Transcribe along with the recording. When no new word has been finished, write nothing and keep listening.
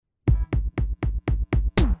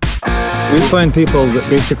We find people that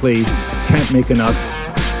basically can't make enough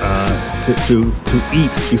to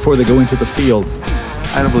eat before they go into the fields.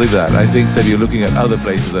 I don't believe that. I think that you're looking at other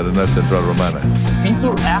places that are not Central Romana.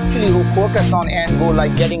 People actually who focus on end goal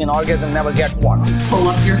like getting an orgasm never get one. Pull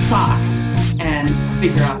up your socks and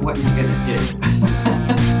figure out what you're going to do.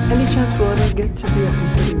 Any chance we'll ever get to be a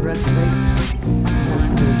completely red state?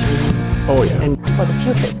 Oh, yeah. Well, the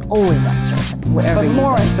future is always uncertain, wherever but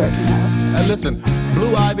more uncertain now. And listen,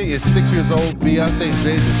 Blue Ivy is 6 years old. Beyonce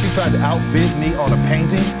Jay-Z, she tried to outbid me on a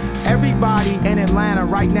painting. Everybody in Atlanta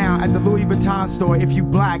right now at the Louis Vuitton store, if you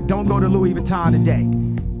black, don't go to Louis Vuitton today.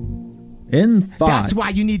 In 5, That's why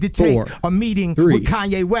you need to take 4, a meeting 3, with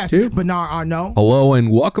Kanye West, 2. Bernard Arnault. Hello and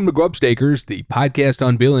welcome to Grubstakers, the podcast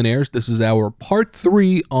on billionaires. This is our part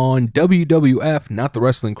 3 on WWF, Not the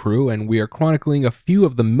Wrestling Crew, and we are chronicling a few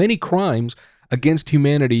of the many crimes against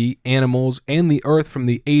humanity, animals, and the earth from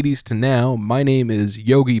the 80s to now. My name is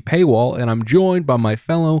Yogi Paywall, and I'm joined by my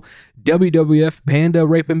fellow WWF Panda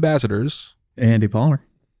Rape Ambassadors, Andy Palmer,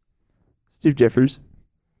 Steve Jeffers,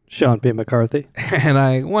 Sean P. McCarthy. And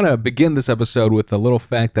I want to begin this episode with a little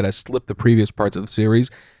fact that has slipped the previous parts of the series.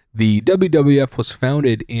 The WWF was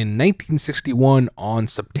founded in 1961 on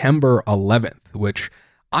September 11th, which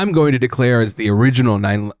I'm going to declare as the original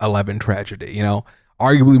 9/11 tragedy. You know,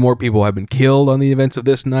 arguably more people have been killed on the events of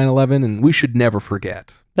this 9/11, and we should never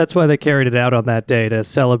forget. That's why they carried it out on that day, to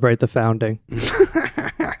celebrate the founding.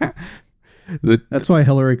 That's why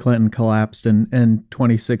Hillary Clinton collapsed in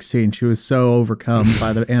 2016. She was so overcome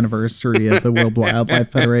by the anniversary of the World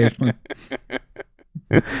Wildlife Federation.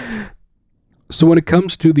 So when it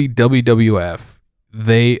comes to the WWF,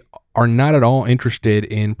 they are not at all interested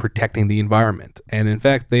in protecting the environment. And in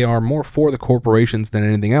fact, they are more for the corporations than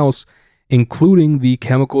anything else, including the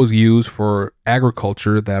chemicals used for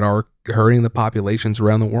agriculture that are hurting the populations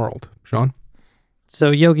around the world. Sean? So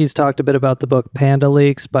Yogi's talked a bit about the book Panda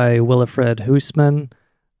Leaks by Willifred Huisman.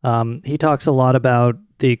 He talks a lot about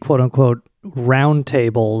the quote-unquote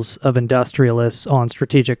roundtables of industrialists on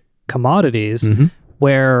strategic commodities,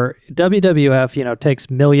 where WWF, takes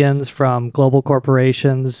millions from global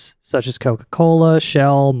corporations such as Coca-Cola,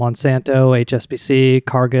 Shell, Monsanto, HSBC,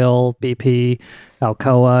 Cargill, BP,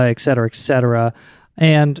 Alcoa, et cetera,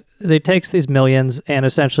 and they takes these millions and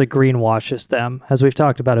essentially greenwashes them, as we've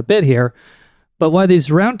talked about a bit here. But why these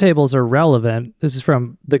roundtables are relevant, this is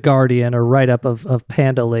from The Guardian, a write-up of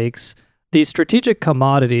Panda Leaks. These strategic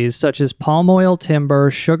commodities such as palm oil, timber,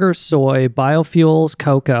 sugar, soy, biofuels,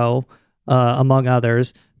 cocoa, among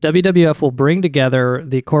others, WWF will bring together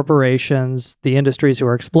the corporations, the industries who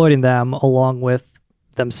are exploiting them, along with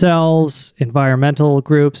themselves, environmental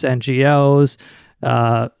groups, NGOs,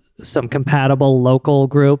 some compatible local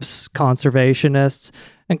groups, conservationists,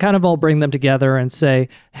 and kind of all bring them together and say,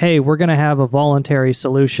 hey, we're going to have a voluntary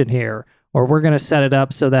solution here, or we're going to set it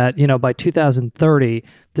up so that, by 2030,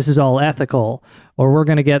 this is all ethical, or we're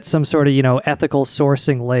going to get some sort of, ethical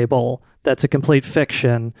sourcing label that's a complete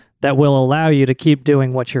fiction that will allow you to keep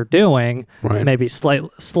doing what you're doing, right, maybe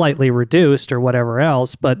slightly reduced or whatever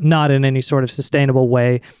else, but not in any sort of sustainable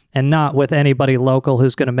way and not with anybody local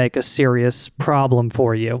who's going to make a serious problem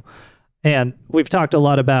for you. And we've talked a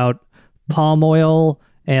lot about palm oil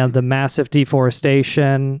and the massive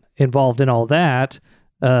deforestation involved in all that,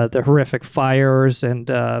 the horrific fires and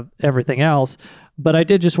everything else. But I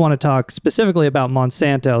did just want to talk specifically about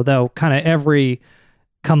Monsanto, though kind of every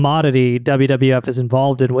commodity WWF is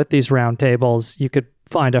involved in with these roundtables, you could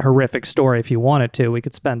find a horrific story if you wanted to. We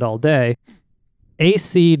could spend all day.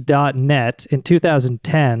 AC.net in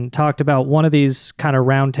 2010 talked about one of these kind of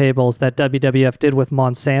roundtables that WWF did with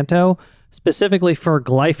Monsanto, specifically for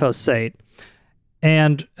glyphosate.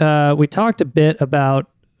 And we talked a bit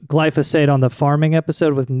about glyphosate on the farming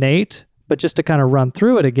episode with Nate, but just to kind of run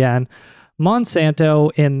through it again,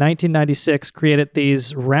 Monsanto in 1996 created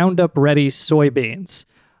these Roundup Ready soybeans.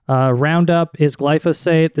 Roundup is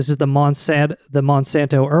glyphosate. This is the Monsanto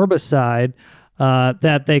herbicide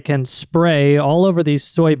that they can spray all over these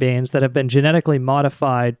soybeans that have been genetically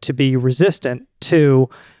modified to be resistant to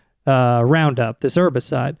Roundup, this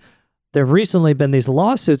herbicide. There have recently been these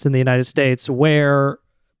lawsuits in the United States where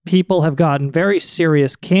people have gotten very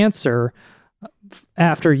serious cancer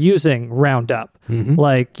after using Roundup.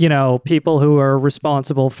 Like, people who are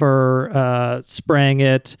responsible for spraying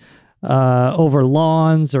it over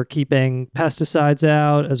lawns or keeping pesticides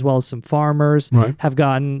out, as well as some farmers, right, have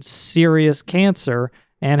gotten serious cancer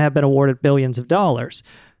and have been awarded billions of dollars.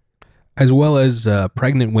 As well as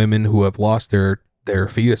pregnant women who have lost their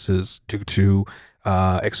fetuses due to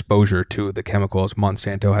exposure to the chemicals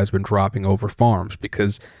Monsanto has been dropping over farms,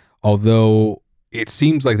 because although it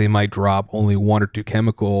seems like they might drop only one or two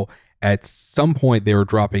chemical at some point they were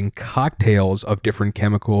dropping cocktails of different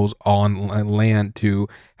chemicals on land to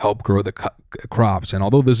help grow the crops. And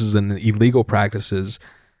although this is an illegal practices,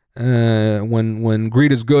 when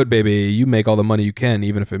greed is good, baby, you make all the money you can,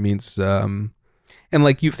 even if it means and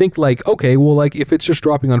like you think like, okay, well, like if it's just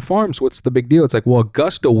dropping on farms, what's the big deal? It's like, well, a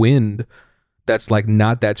gust of wind that's like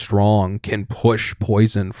not that strong can push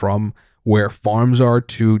poison from where farms are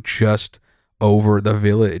to just over the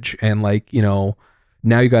village. And like, you know,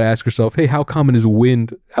 now you got to ask yourself, hey, how common is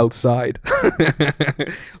wind outside?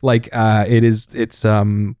 Like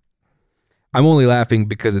I'm only laughing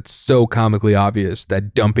because it's so comically obvious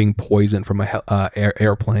that dumping poison from a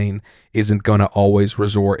airplane isn't going to always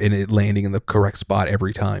resort in it landing in the correct spot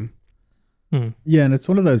every time. Yeah, and it's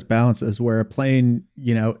one of those balances where a plane,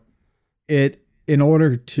 you know, in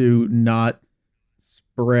order to not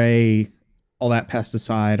spray all that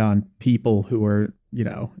pesticide on people who are, you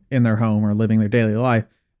know, in their home or living their daily life,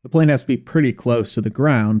 the plane has to be pretty close to the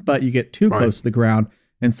ground, but you get too close to the ground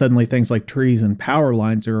and suddenly things like trees and power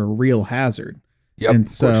lines are a real hazard. Yep, and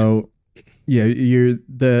so, yeah,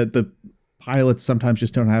 the pilots sometimes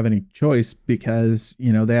just don't have any choice because,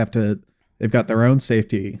 you know, they've got their own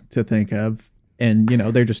safety to think of. And, you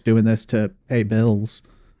know, they're just doing this to pay bills.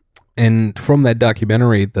 And from that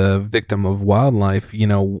documentary, The Victim of Wildlife, you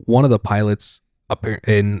know, one of the pilots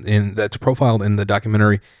in that's profiled in the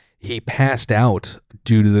documentary, he passed out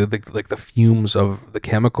due to the fumes of the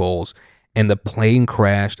chemicals, and the plane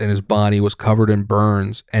crashed and his body was covered in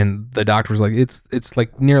burns. And the doctor was like, it's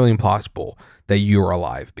like nearly impossible that you're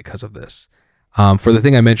alive because of this. For the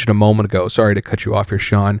thing I mentioned a moment ago, sorry to cut you off here,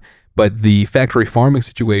 Sean, but the factory farming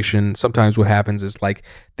situation, sometimes what happens is like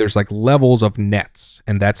there's like levels of nets,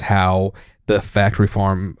 and that's how the factory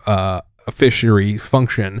farm fishery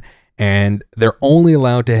function. And they're only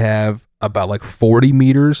allowed to have about like 40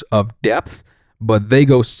 meters of depth, but they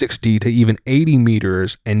go 60 to even 80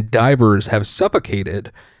 meters, and divers have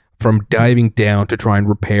suffocated from diving down to try and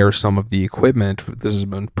repair some of the equipment. This has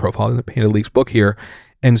been profiled in the Panda Leaks book here.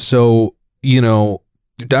 And so, you know,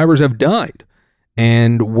 divers have died.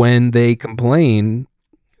 And when they complain,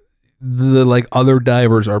 the like other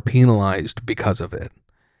divers are penalized because of it.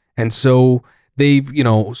 And so they've, you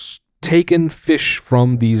know, taken fish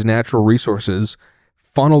from these natural resources,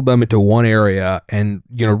 funneled them into one area, and,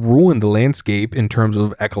 you know, ruined the landscape in terms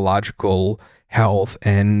of ecological health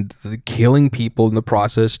and killing people in the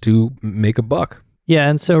process to make a buck. Yeah,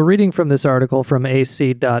 and so reading from this article from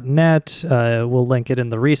ac.net, we'll link it in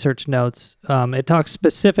the research notes. It talks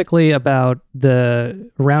specifically about the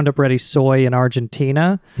Roundup Ready soy in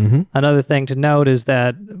Argentina. Mm-hmm. Another thing to note is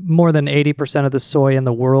that more than 80% of the soy in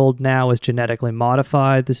the world now is genetically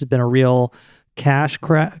modified. This has been a real cash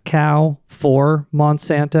cow for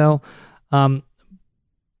Monsanto.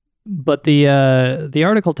 But the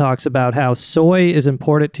article talks about how soy is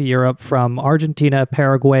imported to Europe from Argentina,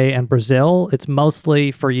 Paraguay, and Brazil. It's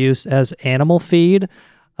mostly for use as animal feed.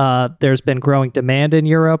 There's been growing demand in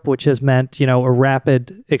Europe, which has meant, you know, a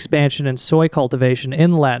rapid expansion in soy cultivation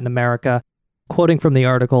in Latin America. Quoting from the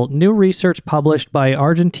article, new research published by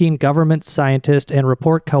Argentine government scientist and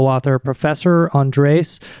report co-author Professor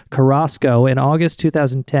Andres Carrasco in August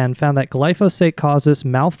 2010 found that glyphosate causes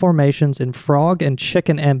malformations in frog and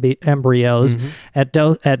chicken embryos at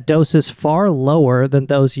doses far lower than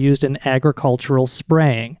those used in agricultural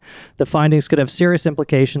spraying. The findings could have serious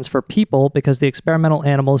implications for people because the experimental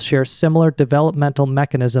animals share similar developmental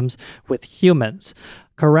mechanisms with humans.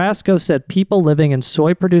 Carrasco said people living in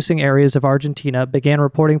soy-producing areas of Argentina began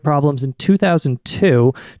reporting problems in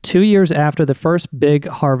 2002, 2 years after the first big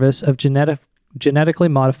harvest of genetically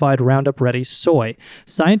modified Roundup Ready soy.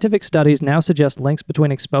 Scientific studies now suggest links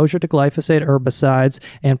between exposure to glyphosate herbicides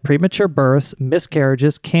and premature births,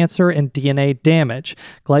 miscarriages, cancer, and DNA damage.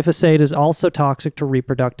 Glyphosate is also toxic to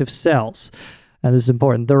reproductive cells. And this is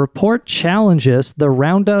important. The report challenges the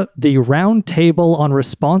Round Table on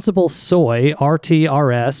Responsible Soy,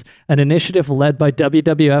 RTRS, an initiative led by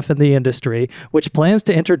WWF and the industry, which plans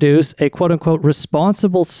to introduce a quote-unquote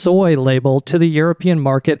responsible soy label to the European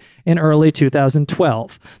market in early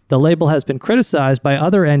 2012. The label has been criticized by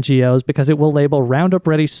other NGOs because it will label Roundup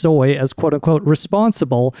Ready soy as quote-unquote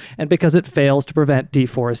responsible and because it fails to prevent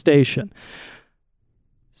deforestation.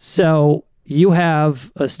 So you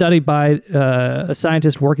have a study by a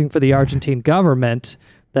scientist working for the Argentine government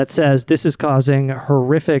that says this is causing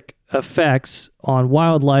horrific effects on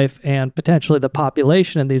wildlife and potentially the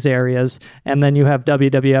population in these areas. And then you have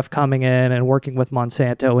WWF coming in and working with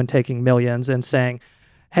Monsanto and taking millions and saying,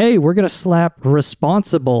 hey, we're going to slap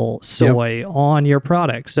responsible soy on your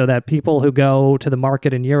product so that people who go to the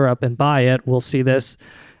market in Europe and buy it will see this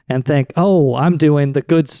and think, oh, I'm doing the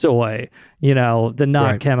good soy, the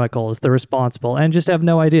non-chemicals, the responsible, and just have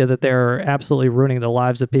no idea that they're absolutely ruining the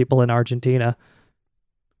lives of people in Argentina.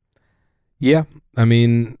 Yeah. I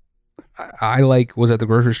mean, I was at the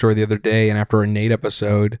grocery store the other day, and after a Nate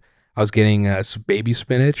episode, I was getting some baby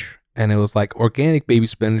spinach, and it was like organic baby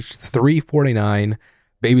spinach, $3.49,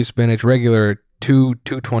 baby spinach regular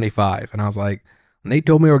 $2.25, and I was like, Nate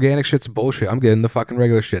told me organic shit's bullshit. I'm getting the fucking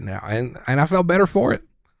regular shit now, and I felt better for it.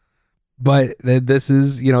 But this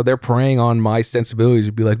is, they're preying on my sensibilities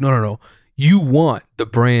to be like, no, you want the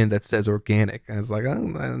brand that says organic, and it's like,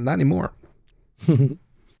 not anymore.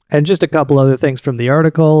 And just a couple other things from the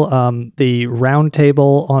article. The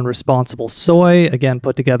Roundtable on Responsible Soy, again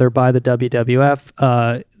put together by the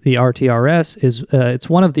WWF, the RTRS, it's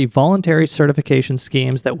one of the voluntary certification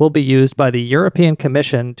schemes that will be used by the European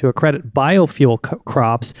Commission to accredit biofuel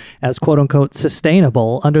crops as quote-unquote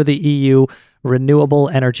sustainable under the EU Renewable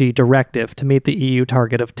Energy Directive to meet the EU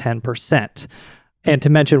target of 10%. And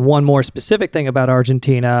to mention one more specific thing about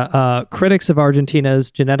Argentina, critics of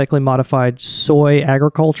Argentina's genetically modified soy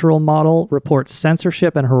agricultural model report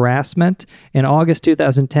censorship and harassment. In August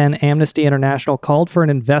 2010, Amnesty International called for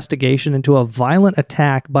an investigation into a violent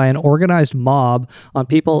attack by an organized mob on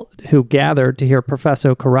people who gathered to hear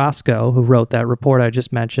Professor Carrasco, who wrote that report I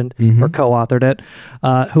just mentioned, or co-authored it,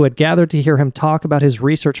 who had gathered to hear him talk about his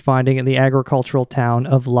research finding in the agricultural town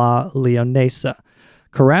of La Leonesa.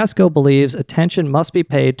 Carrasco believes attention must be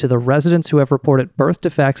paid to the residents who have reported birth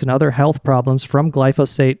defects and other health problems from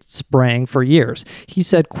glyphosate spraying for years. He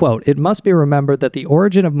said, quote, "It must be remembered that the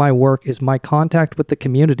origin of my work is my contact with the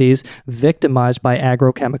communities victimized by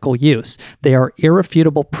agrochemical use. They are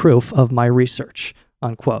irrefutable proof of my research,"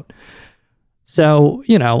 unquote. So,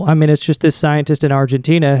 it's just this scientist in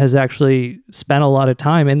Argentina has actually spent a lot of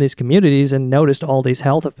time in these communities and noticed all these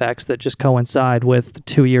health effects that just coincide with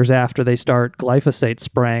 2 years after they start glyphosate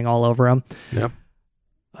spraying all over them. Yep.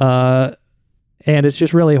 And it's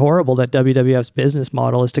just really horrible that WWF's business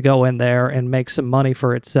model is to go in there and make some money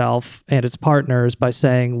for itself and its partners by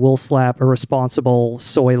saying, we'll slap a responsible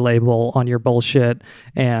soy label on your bullshit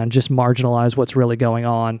and just marginalize what's really going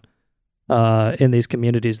on in these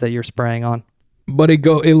communities that you're spraying on. But it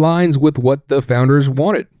aligns with what the founders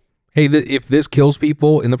wanted. Hey, if this kills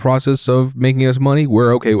people in the process of making us money,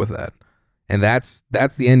 we're okay with that. And that's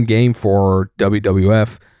the end game for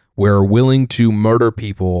WWF. We're willing to murder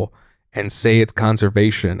people and say it's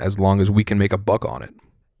conservation as long as we can make a buck on it.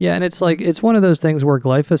 Yeah, and it's one of those things where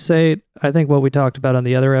glyphosate, I think what we talked about on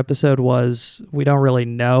the other episode was we don't really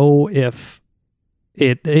know if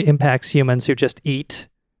it impacts humans who just eat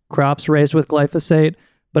crops raised with glyphosate.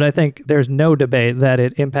 But I think there's no debate that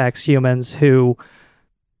it impacts humans who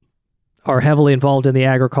are heavily involved in the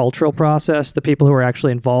agricultural process, the people who are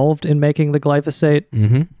actually involved in making the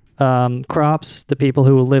glyphosate crops, the people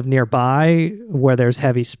who live nearby where there's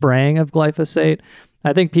heavy spraying of glyphosate.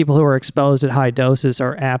 I think people who are exposed at high doses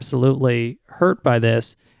are absolutely hurt by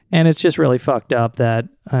this. And it's just really fucked up that,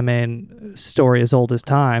 story as old as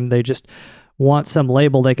time. They just want some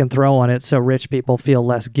label they can throw on it so rich people feel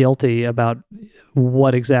less guilty about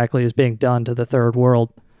what exactly is being done to the third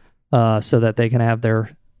world so that they can have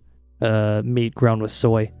their meat grown with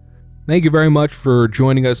soy. Thank you very much for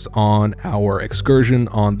joining us on our excursion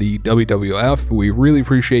on the WWF. We really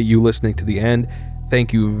appreciate you listening to the end.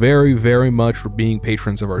 Thank you very, very much for being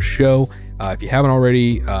patrons of our show. If you haven't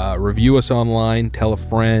already, review us online, tell a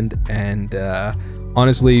friend, and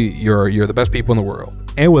honestly, you're the best people in the world.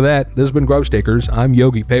 And with that, this has been Grubstakers. I'm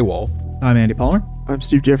Yogi Paywall. I'm Andy Palmer. I'm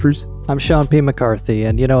Steve Jeffers. I'm Sean P. McCarthy.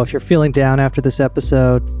 And, if you're feeling down after this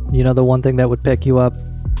episode, the one thing that would pick you up,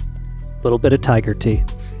 a little bit of tiger tea.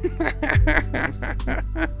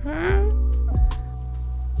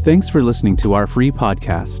 Thanks for listening to our free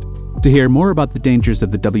podcast. To hear more about the dangers of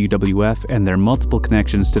the WWF and their multiple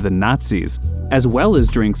connections to the Nazis, as well as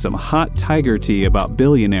drink some hot tiger tea about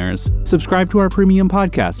billionaires, subscribe to our premium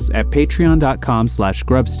podcasts at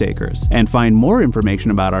patreon.com/grubstakers and find more information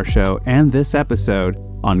about our show and this episode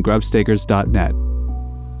on grubstakers.net.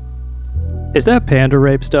 Is that panda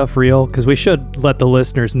rape stuff real? Because we should let the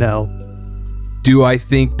listeners know. Do I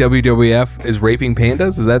think WWF is raping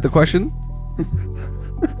pandas? Is that the question?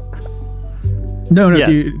 No, yeah.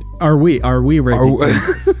 Dude, are we raping?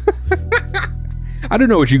 I don't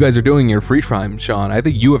know what you guys are doing in your free time, Sean. I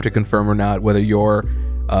think you have to confirm or not whether you're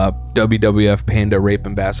a WWF panda rape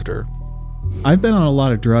ambassador. I've been on a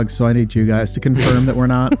lot of drugs, so I need you guys to confirm that we're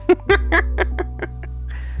not.